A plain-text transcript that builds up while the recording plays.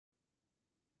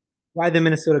why the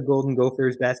Minnesota Golden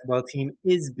Gophers basketball team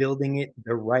is building it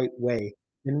the right way.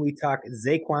 Then we talk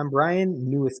Zaquan Bryan,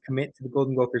 newest commit to the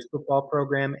Golden Gophers football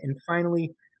program, and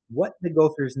finally, what the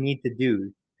Gophers need to do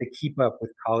to keep up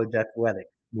with college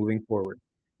athletics moving forward.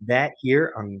 That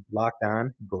here on Locked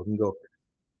On Golden Gophers.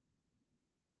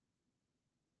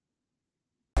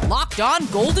 Locked On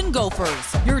Golden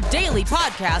Gophers, your daily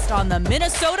podcast on the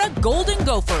Minnesota Golden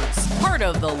Gophers, part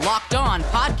of the Locked On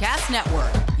Podcast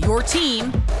Network, your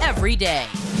team every day.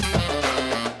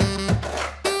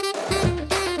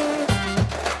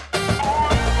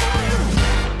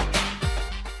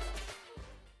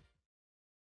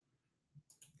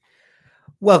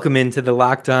 Welcome into the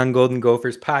Locked On Golden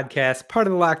Gophers podcast, part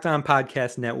of the Locked On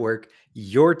Podcast Network,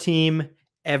 your team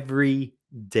every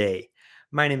day.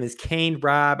 My name is Kane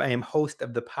Robb. I am host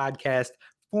of the podcast,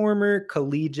 former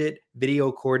collegiate video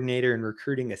coordinator and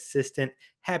recruiting assistant.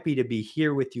 Happy to be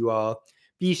here with you all.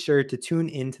 Be sure to tune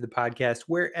into the podcast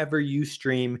wherever you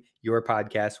stream your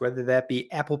podcast, whether that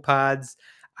be Apple Pods,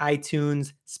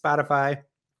 iTunes, Spotify,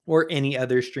 or any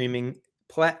other streaming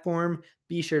platform.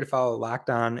 Be sure to follow Locked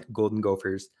On Golden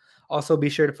Gophers. Also, be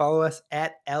sure to follow us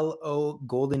at LO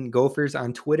Golden Gophers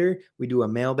on Twitter. We do a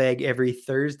mailbag every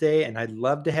Thursday, and I'd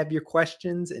love to have your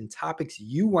questions and topics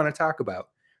you want to talk about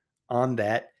on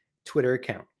that Twitter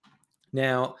account.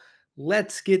 Now,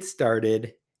 let's get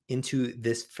started into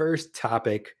this first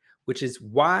topic, which is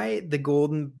why the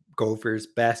Golden Gophers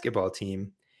basketball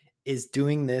team is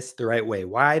doing this the right way,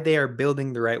 why they are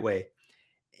building the right way.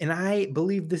 And I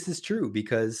believe this is true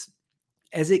because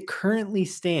as it currently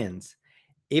stands,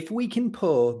 if we can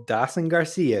pull Dawson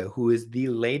Garcia, who is the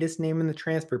latest name in the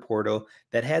transfer portal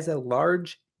that has a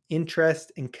large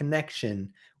interest and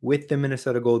connection with the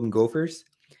Minnesota Golden Gophers,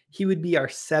 he would be our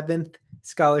 7th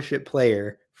scholarship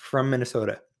player from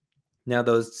Minnesota. Now,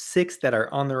 those 6 that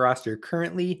are on the roster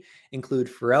currently include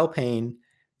Pharrell Payne,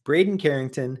 Braden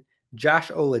Carrington,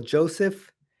 Josh Ola Joseph,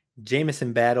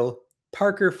 Jamison Battle,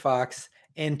 Parker Fox,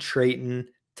 and Trayton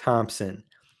Thompson.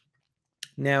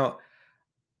 Now,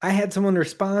 I had someone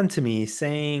respond to me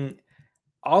saying,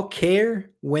 I'll care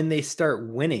when they start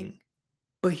winning.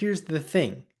 But here's the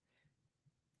thing.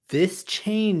 This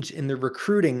change in the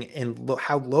recruiting and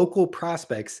how local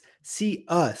prospects see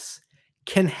us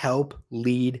can help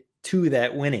lead to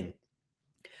that winning.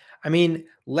 I mean,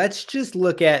 let's just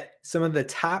look at some of the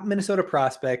top Minnesota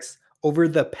prospects over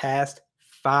the past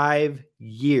 5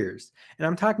 years. And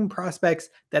I'm talking prospects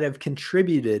that have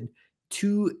contributed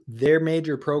to their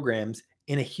major programs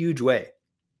in a huge way.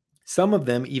 Some of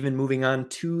them even moving on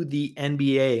to the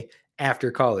NBA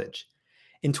after college.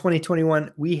 In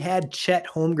 2021, we had Chet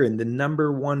Holmgren, the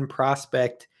number 1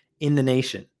 prospect in the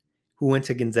nation, who went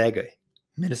to Gonzaga,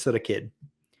 Minnesota kid.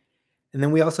 And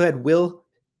then we also had Will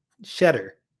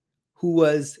Shetter, who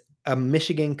was a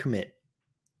Michigan commit.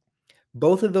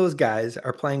 Both of those guys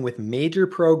are playing with major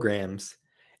programs,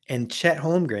 and Chet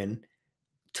Holmgren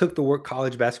took the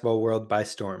college basketball world by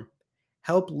storm.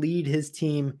 Helped lead his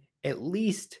team at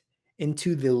least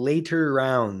into the later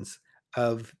rounds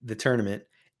of the tournament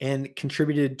and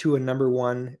contributed to a number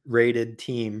 1 rated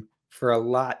team for a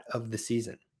lot of the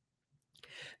season.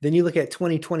 Then you look at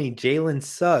 2020, Jalen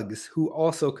Suggs, who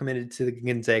also committed to the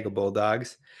Gonzaga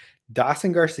Bulldogs,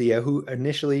 Dawson Garcia, who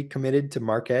initially committed to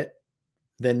Marquette,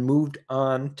 then moved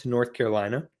on to North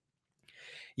Carolina.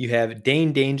 You have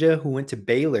Dane Danger, who went to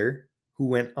Baylor, who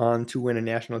went on to win a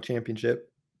national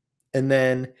championship, and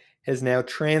then has now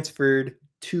transferred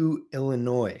to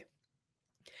Illinois.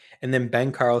 And then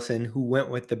Ben Carlson, who went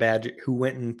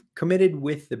and committed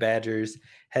with the Badgers,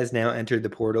 has now entered the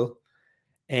portal.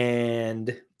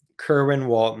 And Kerwin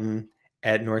Walton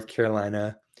at North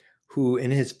Carolina, who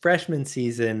in his freshman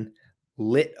season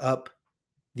lit up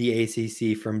the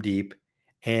ACC from deep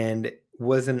and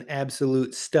was an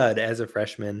absolute stud as a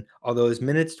freshman. Although his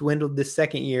minutes dwindled this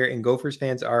second year and Gophers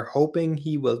fans are hoping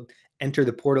he will enter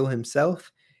the portal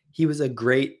himself, he was a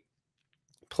great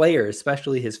player,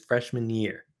 especially his freshman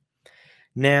year.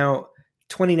 Now,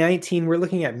 2019, we're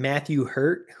looking at Matthew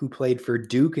Hurt, who played for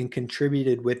Duke and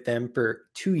contributed with them for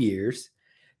 2 years.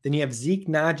 Then you have Zeke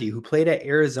Naji, who played at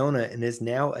Arizona and is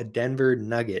now a Denver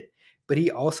Nugget, but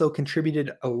he also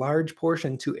contributed a large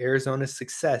portion to Arizona's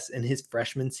success in his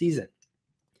freshman season.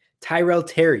 Tyrell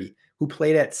Terry, who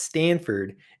played at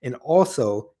Stanford and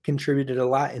also contributed a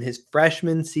lot in his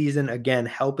freshman season, again,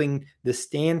 helping the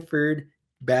Stanford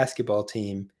basketball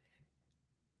team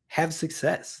have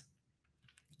success.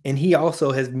 And he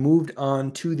also has moved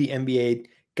on to the NBA,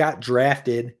 got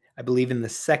drafted, I believe, in the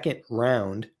 2nd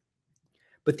round.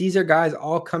 But these are guys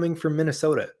all coming from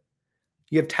Minnesota.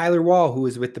 You have Tyler Wall, who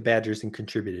was with the Badgers and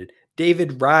contributed.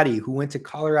 David Roddy, who went to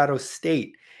Colorado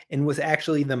State and was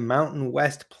actually the Mountain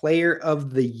West Player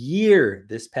of the Year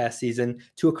this past season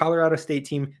to a Colorado State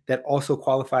team that also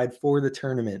qualified for the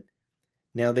tournament.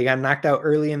 Now, they got knocked out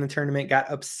early in the tournament,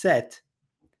 got upset,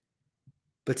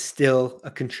 but still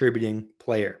a contributing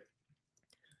player.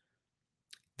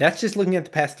 That's just looking at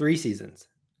the past 3 seasons.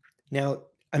 Now,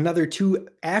 another 2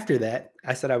 after that,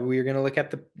 I said we were going to look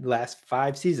at the last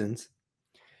 5 seasons.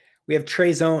 We have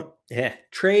Trey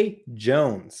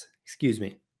Jones,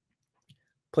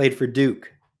 played for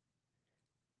Duke.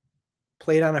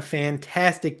 Played on a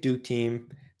fantastic Duke team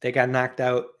that got knocked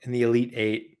out in the Elite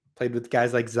 8. Played with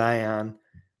guys like Zion,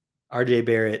 RJ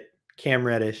Barrett, Cam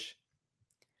Reddish.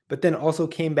 But then also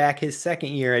came back his second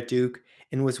year at Duke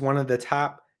and was one of the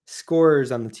top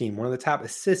scorers on the team, one of the top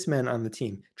assist men on the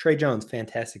team. Trey Jones,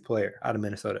 fantastic player out of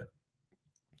Minnesota.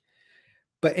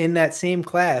 But in that same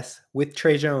class with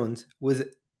Trey Jones was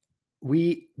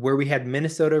where we had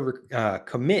Minnesota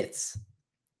commits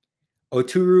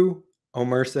Oturu,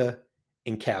 Omersa,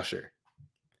 and Kalsher.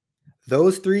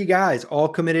 Those 3 guys all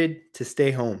committed to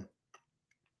stay home.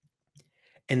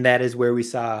 And that is where we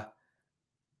saw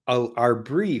our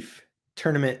brief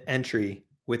tournament entry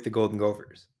with the Golden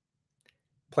Gophers,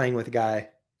 playing with a guy,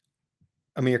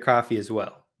 Amir Coffey, as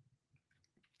well.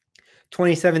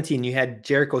 2017, you had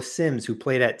Jericho Sims, who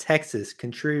played at Texas,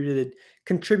 contributed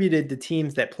to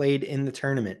teams that played in the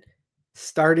tournament,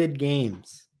 started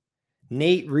games.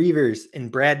 Nate Reavers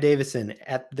and Brad Davison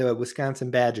at the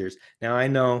Wisconsin Badgers. Now, I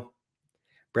know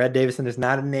Brad Davison is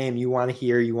not a name you want to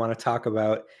hear, you want to talk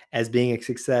about as being a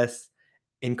success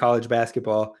in college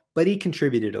basketball, but he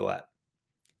contributed a lot.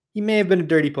 He may have been a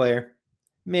dirty player,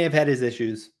 may have had his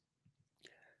issues,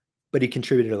 but he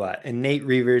contributed a lot. And Nate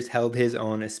Reavers held his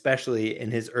own, especially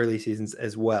in his early seasons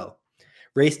as well.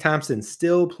 Race Thompson,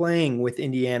 still playing with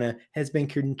Indiana, has been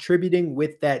contributing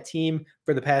with that team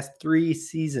for the past 3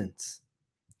 seasons.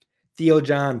 Theo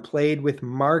John played with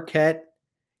Marquette,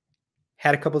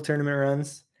 had a couple tournament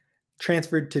runs,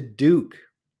 transferred to Duke,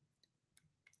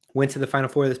 went to the Final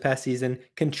Four this past season,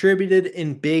 contributed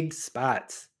in big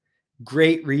spots.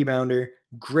 Great rebounder,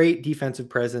 great defensive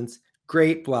presence,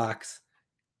 great blocks,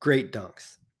 great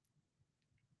dunks.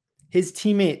 His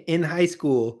teammate in high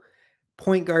school,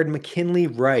 point guard McKinley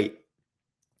Wright,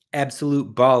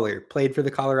 absolute baller, played for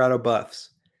the Colorado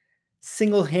Buffs.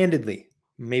 Single-handedly,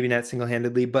 maybe not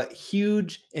single-handedly, but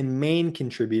huge and main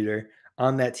contributor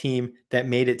on that team that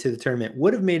made it to the tournament.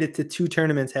 Would have made it to 2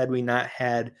 tournaments had we not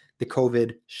had the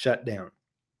COVID shutdown.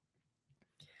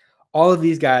 All of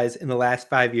these guys in the last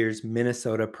 5 years,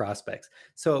 Minnesota prospects.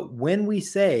 So when we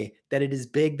say that it is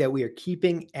big that we are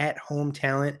keeping at-home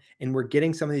talent and we're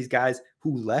getting some of these guys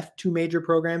who left 2 major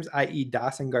programs, i.e.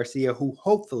 Dawson Garcia, who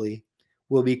hopefully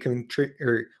will be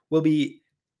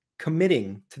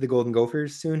committing to the Golden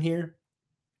Gophers soon here.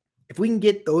 If we can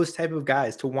get those type of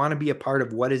guys to want to be a part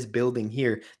of what is building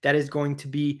here, that is going to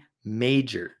be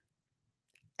major.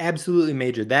 Absolutely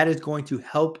major. That is going to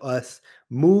help us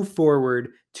move forward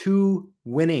to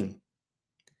winning.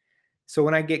 So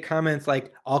when I get comments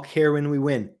like, I'll care when we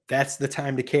win, that's the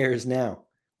time to care is now.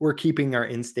 We're keeping our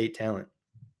in-state talent.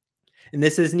 And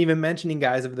this isn't even mentioning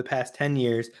guys of the past 10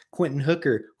 years. Quentin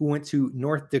Hooker, who went to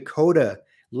North Dakota,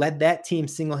 led that team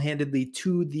single-handedly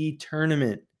to the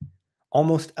tournament.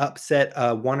 Almost upset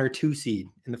a 1 or 2 seed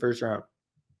in the first round.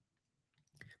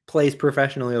 Plays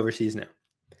professionally overseas now.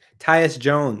 Tyus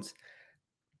Jones,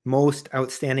 most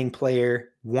outstanding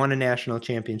player, won a national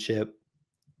championship,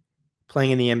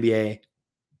 playing in the NBA.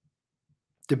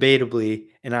 Debatably,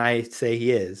 and I say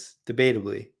he is,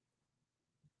 debatably,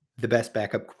 the best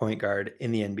backup point guard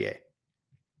in the NBA.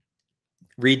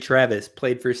 Reed Travis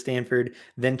played for Stanford,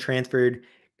 then transferred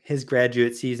his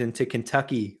graduate season to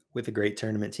Kentucky with a great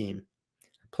tournament team,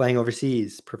 playing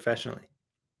overseas professionally.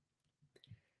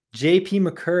 JP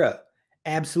Makura,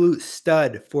 absolute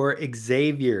stud for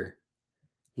Xavier,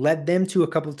 led them to a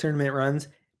couple tournament runs,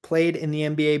 played in the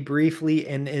NBA briefly,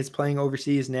 and is playing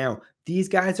overseas now. These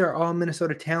guys are all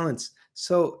Minnesota talents,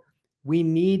 so we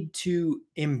need to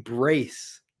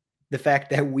embrace the fact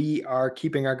that we are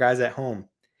keeping our guys at home.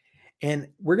 And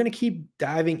we're going to keep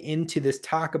diving into this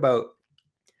talk about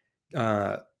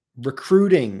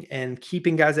recruiting and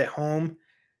keeping guys at home,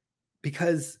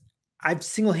 because I've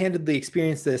single-handedly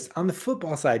experienced this on the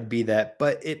football side, be that,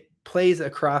 but it plays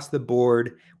across the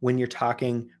board when you're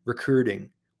talking recruiting,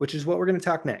 which is what we're going to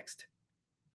talk next.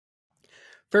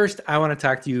 First, I want to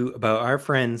talk to you about our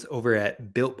friends over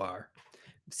at Built Bar.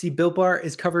 See, Built Bar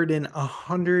is covered in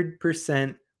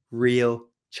 100% real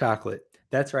chocolate.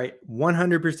 That's right,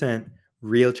 100%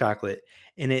 real chocolate,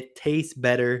 and it tastes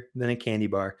better than a candy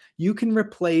bar. You can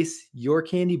replace your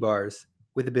candy bars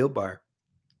with a Built Bar.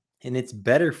 and it's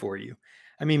better for you.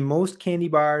 I mean, most candy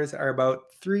bars are about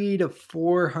 300 to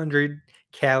 400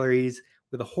 calories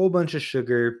with a whole bunch of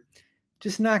sugar.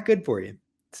 Just not good for you.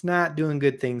 It's not doing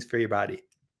good things for your body.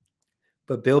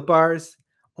 But Built Bars,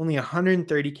 only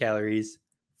 130 calories,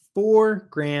 4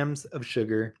 grams of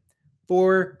sugar,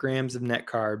 4 grams of net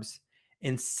carbs,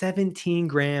 and 17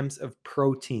 grams of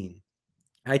protein.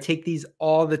 I take these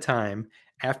all the time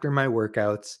after my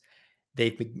workouts.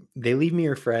 They leave me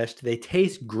refreshed. They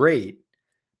taste great.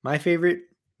 My favorite,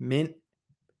 mint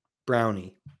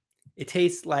brownie. It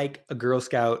tastes like a Girl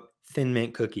Scout Thin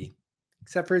Mint cookie,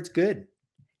 except for it's good.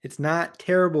 It's not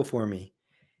terrible for me.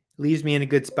 It leaves me in a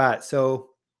good spot. So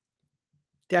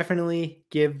definitely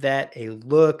give that a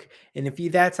look. And if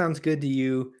that sounds good to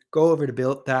you, go over to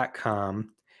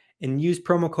built.com and use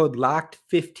promo code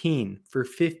LOCKED15 for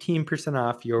 15%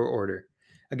 off your order.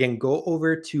 Again, go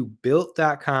over to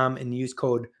built.com and use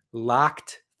code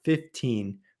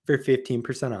LOCKED15 for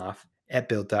 15% off at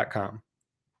built.com.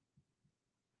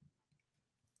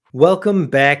 Welcome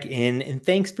back in, and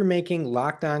thanks for making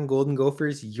Locked On Golden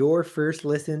Gophers your first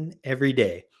listen every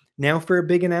day. Now for a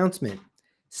big announcement.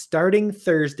 Starting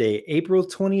Thursday, April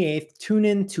 28th, tune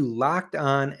in to Locked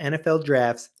On NFL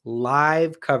Draft's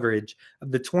live coverage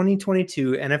of the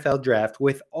 2022 NFL Draft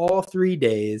with all 3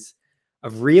 days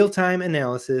of real-time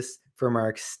analysis from our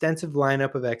extensive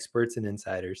lineup of experts and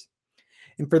insiders.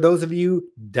 And for those of you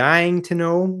dying to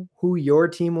know who your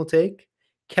team will take,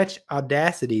 catch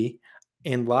Audacity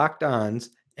and Locked On's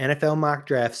NFL Mock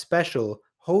Draft special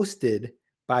hosted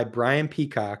by Brian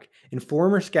Peacock and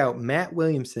former scout Matt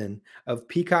Williamson of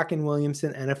Peacock and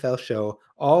Williamson NFL Show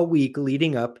all week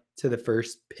leading up to the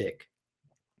first pick.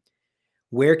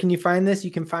 Where can you find this?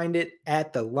 You can find it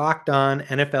at the Locked On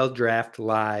NFL Draft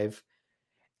Live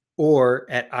or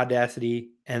at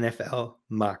Audacity NFL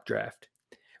Mock Draft.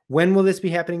 When will this be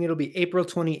happening? It'll be April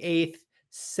 28th,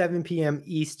 7 p.m.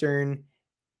 Eastern,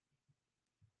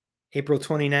 April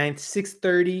 29th,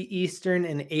 6:30 Eastern,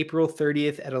 and April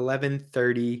 30th at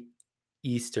 11:30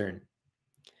 Eastern.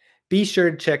 Be sure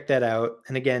to check that out.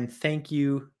 And again, thank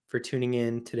you for tuning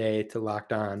in today to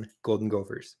Locked On Golden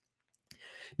Gophers.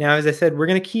 Now, as I said, we're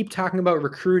going to keep talking about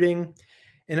recruiting,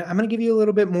 and I'm going to give you a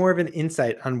little bit more of an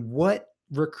insight on what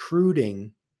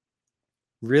recruiting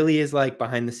really is like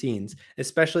behind the scenes,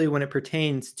 especially when it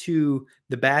pertains to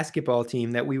the basketball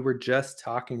team that we were just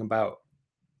talking about.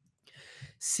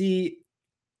 See,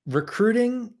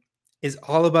 recruiting is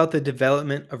all about the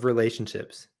development of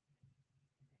relationships.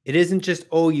 It isn't just,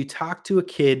 you talk to a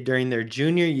kid during their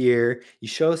junior year, you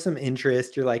show some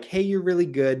interest, you're like, hey, you're really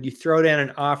good, you throw down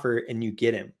an offer and you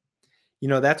get him. You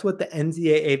know, that's what the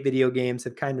NCAA video games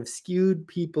have kind of skewed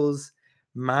people's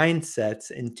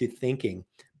mindsets into thinking.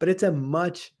 But it's a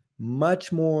much,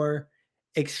 much more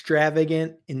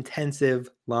extravagant, intensive,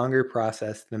 longer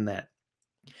process than that.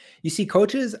 You see,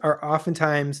 coaches are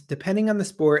oftentimes, depending on the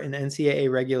sport and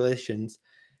NCAA regulations,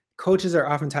 coaches are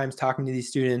oftentimes talking to these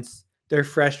students their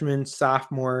freshman,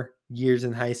 sophomore years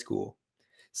in high school.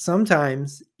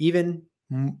 Sometimes even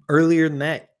earlier than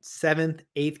that, 7th,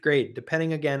 8th grade,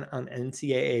 depending again on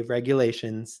NCAA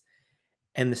regulations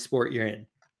and the sport you're in.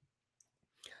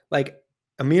 Like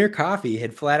Amir Coffey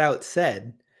had flat out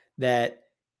said that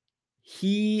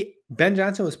Ben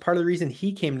Johnson was part of the reason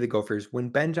he came to the Gophers when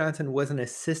Ben Johnson was an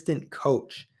assistant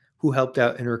coach who helped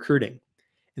out in recruiting.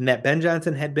 And that Ben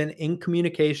Johnson had been in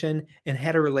communication and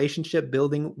had a relationship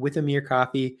building with Amir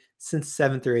Coffey since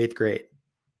 7th or 8th grade.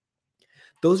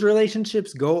 Those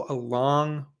relationships go a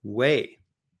long way.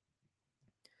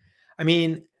 I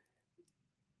mean,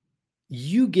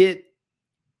 you get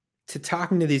to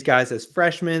talking to these guys as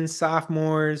freshmen,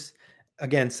 sophomores,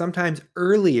 again, sometimes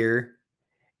earlier,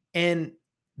 and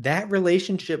that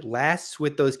relationship lasts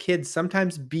with those kids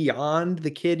sometimes beyond the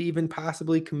kid even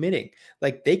possibly committing.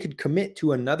 Like they could commit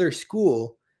to another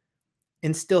school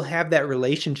and still have that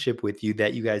relationship with you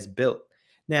that you guys built.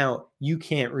 Now, you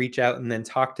can't reach out and then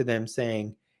talk to them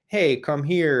saying, hey, come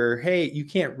here. Or, hey, you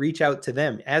can't reach out to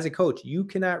them. As a coach, you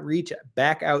cannot reach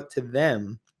back out to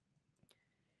them.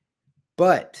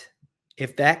 But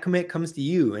if that commit comes to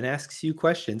you and asks you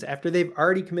questions after they've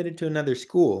already committed to another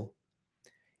school,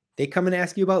 they come and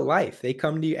ask you about life. They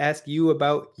come to ask you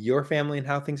about your family and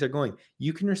how things are going.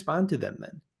 You can respond to them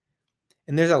then.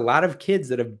 And there's a lot of kids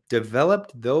that have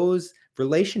developed those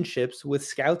relationships with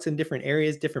scouts in different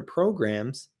areas, different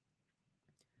programs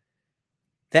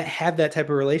that have that type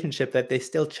of relationship that they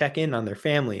still check in on their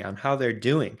family, on how they're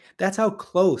doing. That's how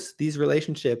close these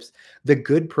relationships, the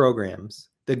good programs,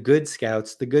 the good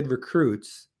scouts, the good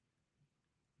recruits,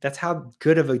 that's how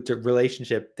good of a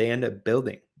relationship they end up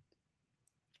building.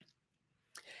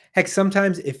 Heck,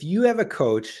 sometimes if you have a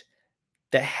coach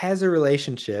that has a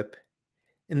relationship,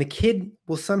 and the kid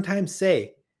will sometimes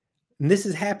say, and this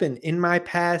has happened in my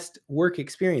past work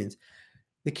experience,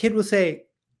 the kid will say,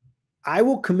 I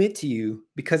will commit to you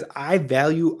because I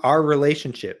value our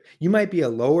relationship. You might be a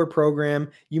lower program,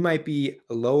 you might be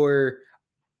a lower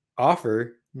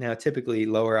offer. Now, typically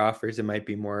lower offers, it might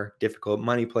be more difficult.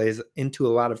 Money plays into a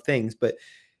lot of things, but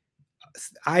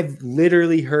I've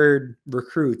literally heard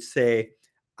recruits say,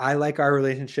 I like our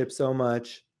relationship so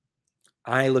much.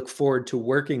 I look forward to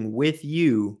working with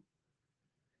you.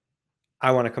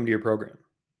 I want to come to your program.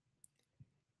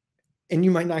 And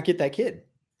you might not get that kid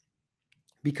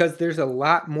because there's a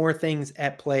lot more things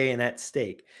at play and at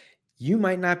stake. You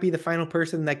might not be the final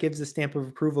person that gives the stamp of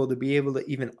approval to be able to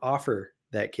even offer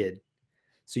that kid.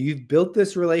 So you've built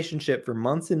this relationship for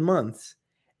months and months,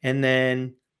 and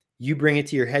then you bring it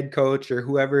to your head coach or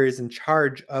whoever is in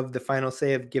charge of the final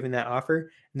say of giving that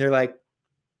offer, and they're like,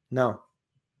 no,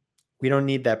 we don't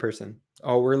need that person.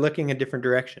 Oh, we're looking a different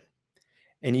direction.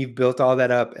 And you've built all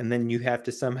that up, and then you have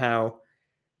to somehow,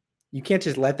 you can't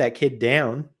just let that kid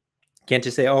down. You can't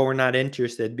just say, oh, we're not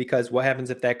interested, because what happens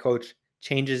if that coach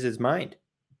changes his mind?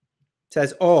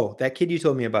 Says, oh, that kid you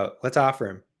told me about, let's offer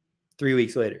him 3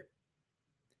 weeks later.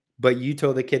 But you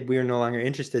told the kid we were no longer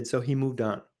interested, so he moved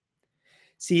on.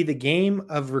 See, the game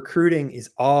of recruiting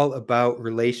is all about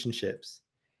relationships.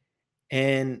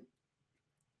 And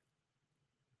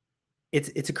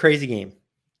it's a crazy game.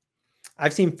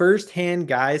 I've seen firsthand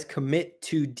guys commit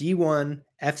to D1,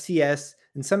 FCS,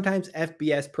 and sometimes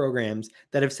FBS programs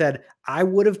that have said, I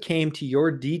would have came to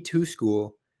your D2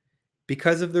 school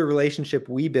because of the relationship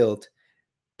we built,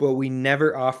 but we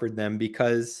never offered them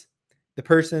because the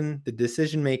person, the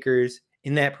decision makers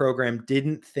in that program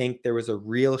didn't think there was a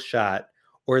real shot,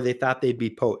 or they thought they'd be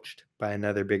poached by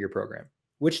another bigger program,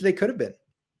 which they could have been.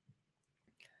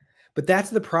 But that's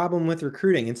the problem with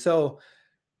recruiting. And so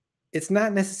it's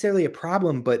not necessarily a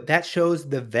problem, but that shows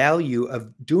the value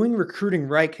of doing recruiting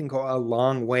right can go a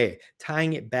long way,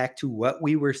 tying it back to what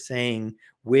we were saying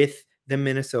with the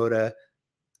Minnesota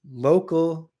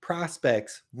local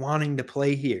prospects wanting to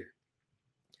play here.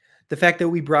 The fact that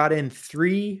we brought in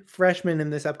 3 freshmen in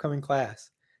this upcoming class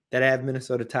that have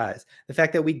Minnesota ties. The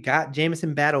fact that we got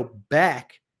Jamison Battle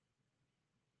back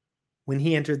when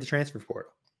he entered the transfer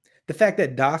portal. The fact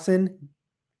that Dawson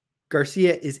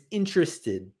Garcia is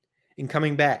interested in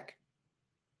coming back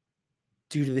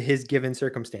due to his given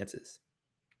circumstances.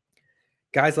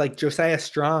 Guys like Josiah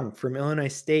Strong from Illinois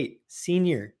State,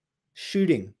 senior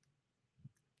shooting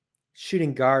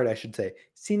guard, I should say.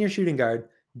 Senior shooting guard,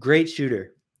 great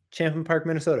shooter. Champlain Park,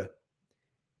 Minnesota.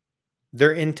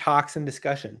 They're in talks and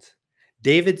discussions.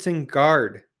 Davidson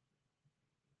guard,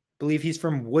 believe he's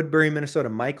from Woodbury, Minnesota.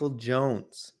 Michael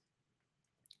Jones,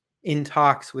 in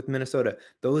talks with Minnesota.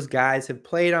 Those guys have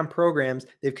played on programs.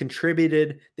 They've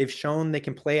contributed. They've shown they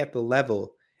can play at the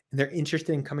level, and they're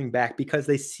interested in coming back because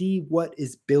they see what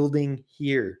is building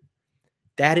here.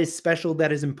 That is special.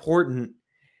 That is important.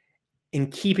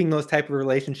 And keeping those type of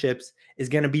relationships is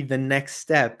going to be the next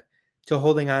step to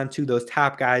holding on to those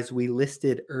top guys we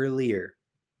listed earlier.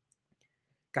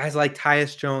 Guys like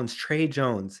Tyus Jones, Trey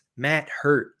Jones, Matt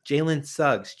Hurt, Jalen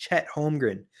Suggs, Chet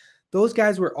Holmgren. Those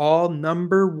guys were all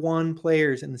number 1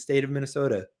 players in the state of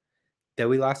Minnesota that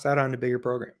we lost out on to bigger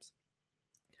programs.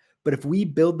 But if we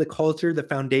build the culture, the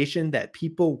foundation that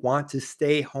people want to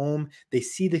stay home, they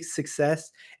see the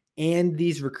success, and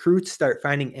these recruits start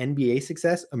finding NBA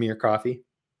success, Amir Coffey,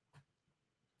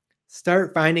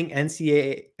 start finding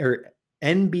NCAA or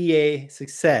NBA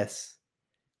success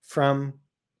from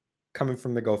coming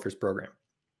from the Gophers program.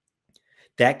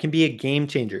 That can be a game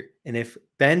changer. And if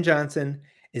Ben Johnson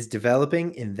is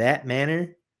developing in that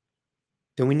manner,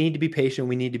 then we need to be patient.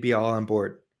 We need to be all on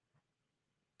board.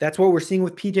 That's what we're seeing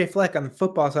with PJ Fleck on the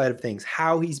football side of things,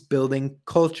 how he's building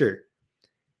culture.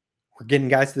 We're getting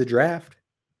guys to the draft.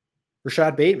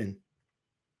 Rashad Bateman,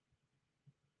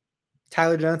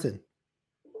 Tyler Johnson.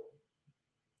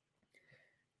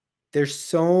 There's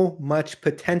so much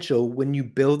potential when you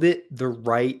build it the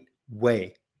right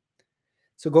way.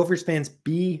 So Gophers fans,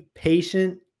 be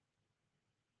patient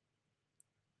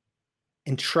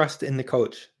and trust in the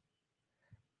coach.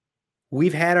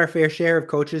 We've had our fair share of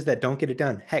coaches that don't get it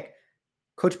done. Heck,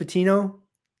 Coach Pitino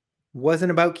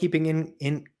wasn't about keeping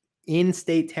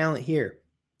in-state talent here.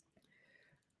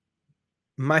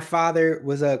 My father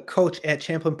was a coach at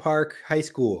Champlain Park High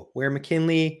School, where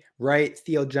McKinley Wright,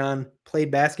 Theo John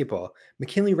played basketball.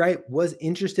 McKinley Wright was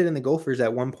interested in the Gophers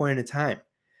at one point in time,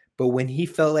 but when he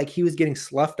felt like he was getting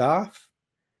sloughed off,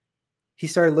 he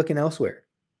started looking elsewhere.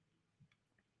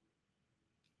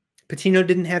 Pitino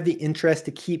didn't have the interest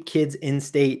to keep kids in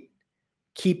state,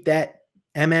 keep that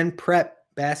MN prep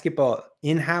basketball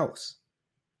in-house.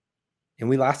 And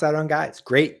we lost out on guys,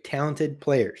 great, talented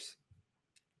players.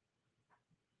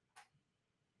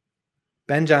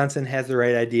 Ben Johnson has the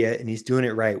right idea, and he's doing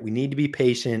it right. We need to be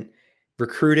patient.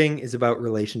 Recruiting is about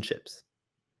relationships.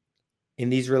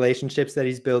 And these relationships that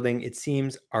he's building, it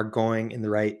seems, are going in the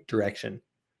right direction.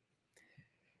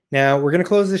 Now, we're going to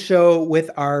close the show with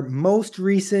our most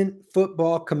recent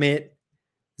football commit,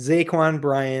 Zaquan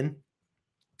Bryan.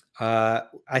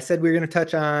 I said we were going to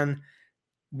touch on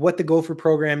what the Gopher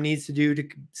program needs to do to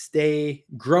stay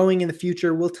growing in the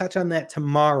future. We'll touch on that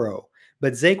tomorrow.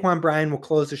 But Zaquan Bryan will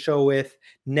close the show with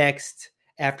next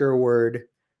after a word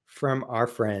from our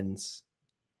friends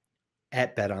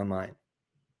at BetOnline.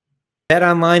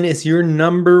 BetOnline is your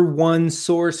number one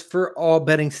source for all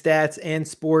betting stats and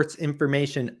sports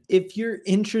information. If you're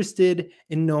interested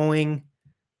in knowing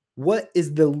what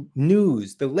is the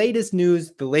news, the latest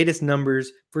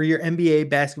numbers for your NBA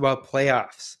basketball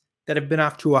playoffs that have been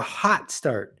off to a hot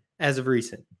start as of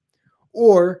recent,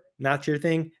 or not your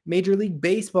thing, Major League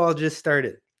Baseball just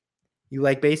started. You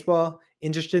like baseball,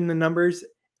 interested in the numbers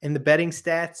and the betting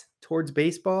stats towards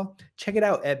baseball? Check it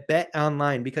out at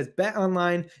BetOnline, because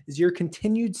BetOnline is your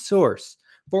continued source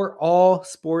for all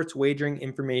sports wagering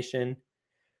information,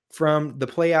 from the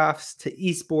playoffs to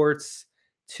esports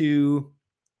to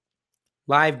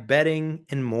live betting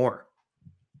and more.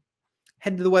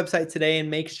 Head to the website today and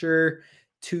make sure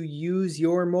to use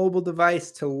your mobile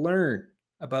device to learn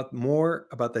more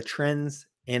about the trends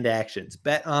and actions.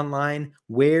 BetOnline,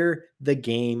 where the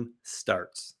game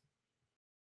starts.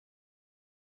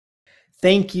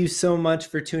 Thank you so much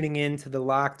for tuning in to the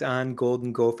Locked On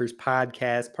Golden Gophers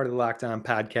podcast, part of the Locked On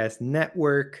Podcast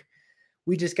Network.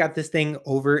 We just got this thing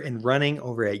over and running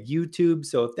over at YouTube.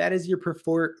 So if that is your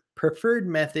preferred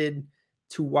method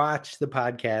to watch the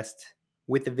podcast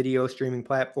with the video streaming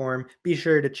platform, be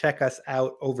sure to check us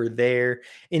out over there.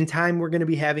 In time, we're going to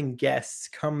be having guests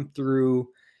come through.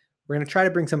 We're going to try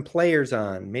to bring some players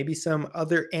on, maybe some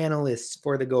other analysts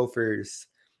for the Gophers.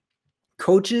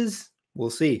 Coaches, we'll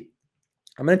see.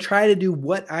 I'm going to try to do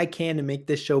what I can to make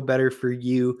this show better for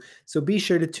you. So be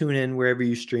sure to tune in wherever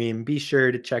you stream. Be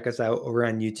sure to check us out over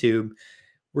on YouTube.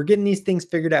 We're getting these things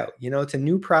figured out. It's a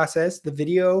new process. The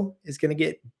video is going to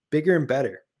get bigger and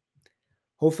better.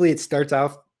 Hopefully it starts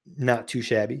off not too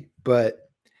shabby, but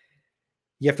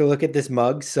you have to look at this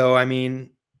mug. So,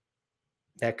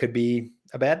 that could be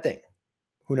a bad thing.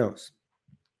 Who knows?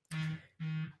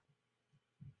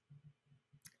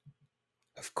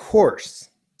 Of course,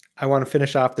 I want to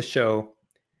finish off the show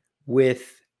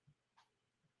with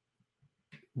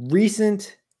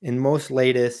recent and most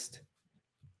latest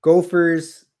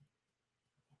Gophers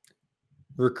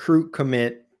recruit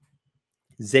commit,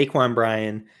 Zaquan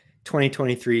Bryan,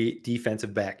 2023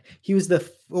 defensive back. He was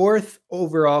the 4th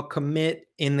overall commit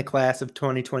in the class of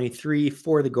 2023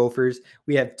 for the Gophers.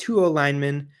 We have 2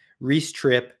 O-linemen, Reese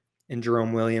Tripp and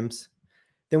Jerome Williams.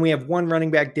 Then we have 1 running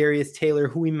back, Darius Taylor,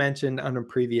 who we mentioned on a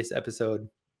previous episode.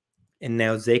 And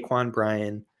now Zaquan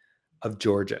Bryan of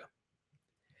Georgia.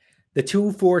 The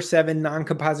 247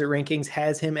 non-composite rankings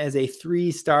has him as a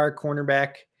 3-star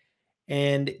cornerback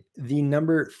and the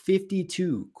number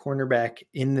 52 cornerback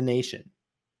in the nation.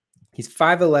 He's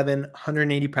 5'11",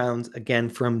 180 pounds, again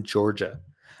from Georgia.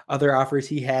 Other offers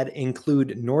he had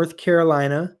include North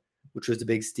Carolina, which was a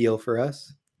big steal for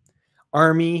us,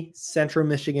 Army, Central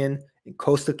Michigan, and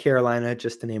Coastal Carolina,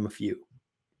 just to name a few.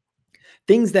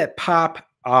 Things that pop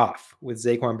off with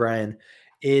Zaquan Bryan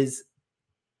is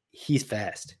he's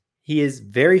fast. He is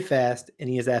very fast, and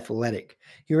he is athletic.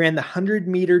 He ran the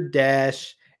 100-meter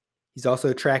dash. He's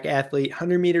also a track athlete.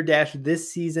 100-meter dash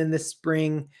this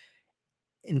spring,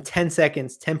 in 10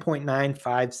 seconds,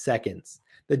 10.95 seconds.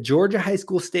 The Georgia high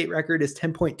school state record is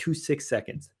 10.26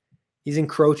 seconds. He's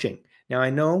encroaching. Now,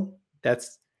 I know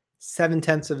that's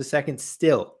 0.7 of a second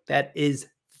still. That is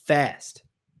fast.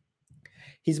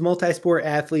 He's a multi-sport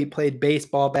athlete, played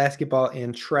baseball, basketball,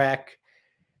 and track.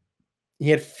 He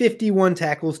had 51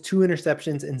 tackles, 2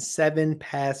 interceptions, and 7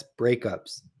 pass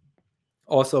breakups.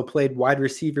 Also played wide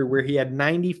receiver, where he had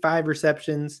 95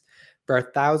 receptions for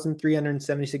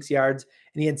 1,376 yards,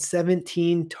 and he had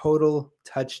 17 total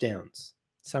touchdowns,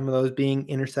 some of those being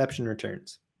interception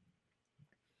returns.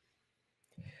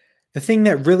 The thing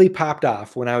that really popped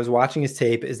off when I was watching his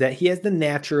tape is that he has the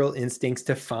natural instincts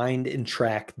to find and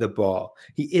track the ball.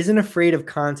 He isn't afraid of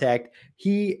contact.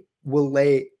 He will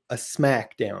lay a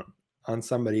smack down on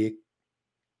somebody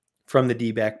from the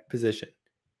D-back position.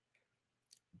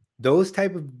 Those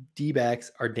type of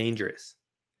D-backs are dangerous.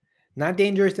 Not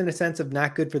dangerous in a sense of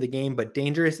not good for the game, but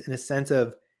dangerous in a sense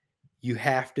of you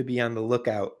have to be on the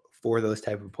lookout for those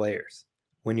type of players.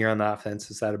 when you're on the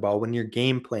offensive side of the ball, when you're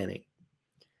game planning.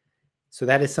 So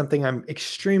that is something I'm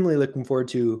extremely looking forward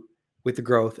to with the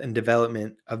growth and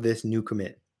development of this new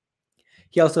commit.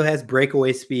 He also has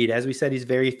breakaway speed. As we said, he's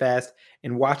very fast.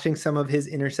 And watching some of his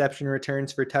interception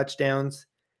returns for touchdowns,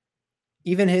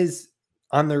 even his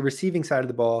on the receiving side of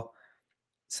the ball,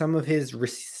 some of his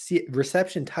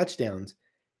reception touchdowns,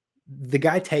 the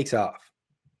guy takes off.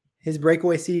 His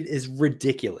breakaway speed is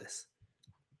ridiculous.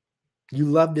 You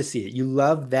love to see it. You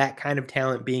love that kind of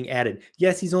talent being added.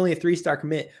 Yes, he's only a 3-star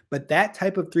commit, but that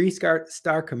type of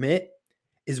 3-star commit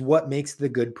is what makes the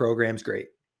good programs great.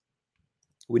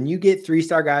 When you get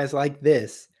 3-star guys like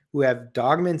this, who have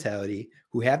dog mentality,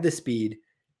 who have the speed,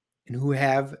 and who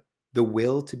have the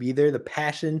will to be there, the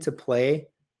passion to play,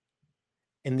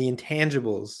 and the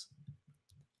intangibles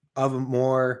of a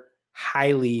more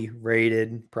highly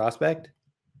rated prospect,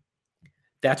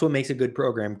 that's what makes a good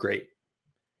program great.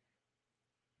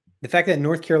 The fact that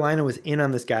North Carolina was in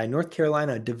on this guy, North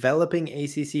Carolina, developing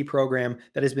ACC program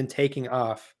that has been taking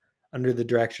off under the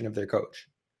direction of their coach.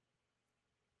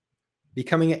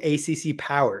 Becoming an ACC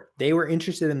power. They were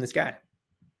interested in this guy.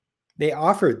 They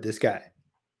offered this guy.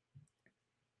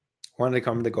 Wanted to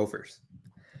come to the Gophers.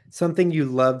 Something you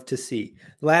love to see.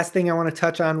 Last thing I want to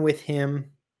touch on with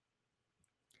him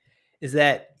is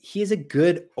that he is a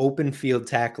good open field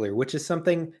tackler, which is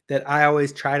something that I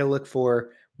always try to look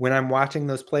for when I'm watching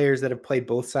those players that have played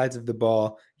both sides of the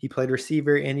ball. He played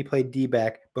receiver and he played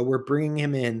D-back, but we're bringing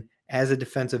him in as a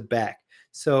defensive back.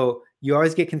 So you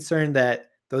always get concerned that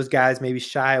those guys maybe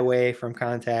shy away from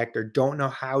contact or don't know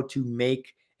how to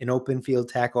make an open field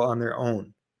tackle on their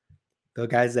own. The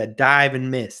guys that dive and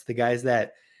miss, the guys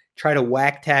that try to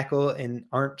whack tackle and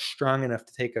aren't strong enough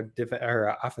to take an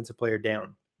offensive player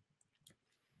down.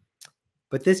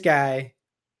 But this guy,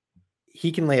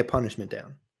 he can lay a punishment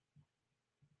down.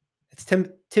 It's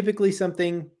typically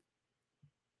something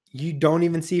you don't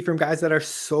even see from guys that are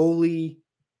solely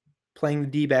playing the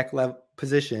D-back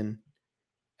position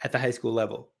at the high school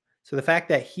level. So the fact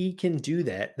that he can do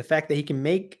that, the fact that he can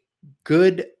make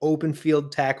good open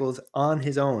field tackles on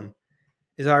his own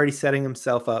is already setting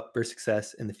himself up for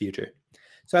success in the future.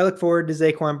 So I look forward to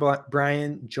Zaquan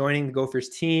Bryan joining the Gophers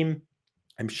team.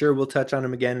 I'm sure we'll touch on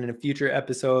him again in a future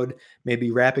episode,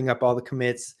 maybe wrapping up all the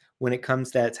commits when it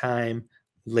comes that time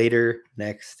later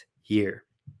next year.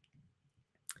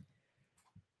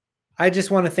 I just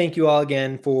want to thank you all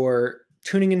again for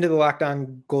tuning into the Locked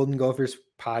On Golden Gophers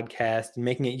podcast and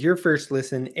making it your first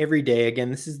listen every day. Again,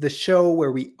 this is the show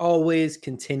where we always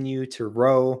continue to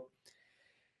row.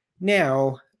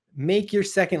 Now, make your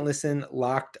second listen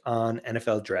Locked On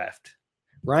NFL Draft.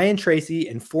 Ryan Tracy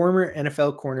and former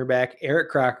NFL cornerback Eric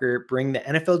Crocker bring the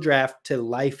NFL Draft to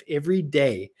life every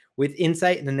day with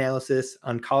insight and analysis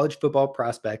on college football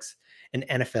prospects and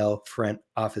NFL front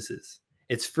offices.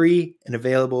 It's free and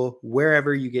available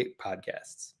wherever you get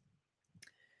podcasts.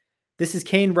 This is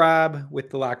Kane Robb with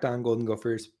the Locked On Golden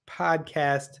Gophers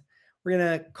podcast. We're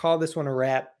going to call this one a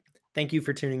wrap. Thank you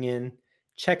for tuning in.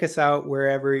 Check us out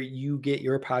wherever you get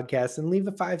your podcasts and leave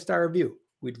a 5-star review.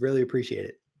 We'd really appreciate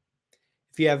it.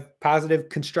 If you have positive,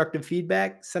 constructive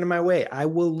feedback, send them my way. I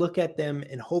will look at them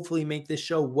and hopefully make this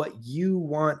show what you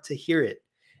want to hear it.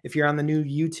 If you're on the new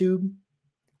YouTube,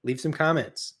 leave some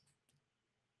comments.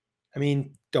 I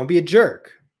mean, don't be a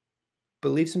jerk, but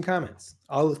leave some comments.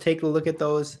 I'll take a look at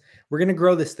those. We're going to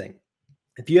grow this thing.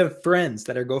 If you have friends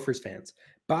that are Gophers fans,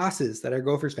 bosses that are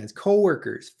Gophers fans,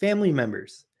 coworkers, family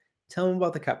members, tell them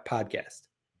about the podcast.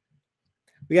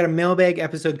 We got a mailbag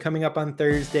episode coming up on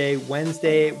Thursday.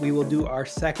 Wednesday, we will do our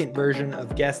second version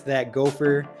of Guess That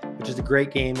Gopher, which is a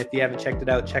great game. If you haven't checked it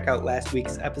out, check out last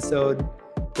week's episode.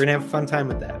 We're going to have a fun time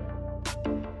with that.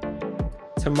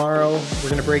 Tomorrow, we're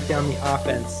going to break down the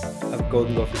offense of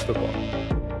Golden Gophers football.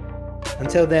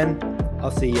 Until then,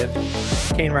 I'll see you.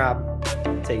 Kane Robb,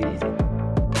 take it easy.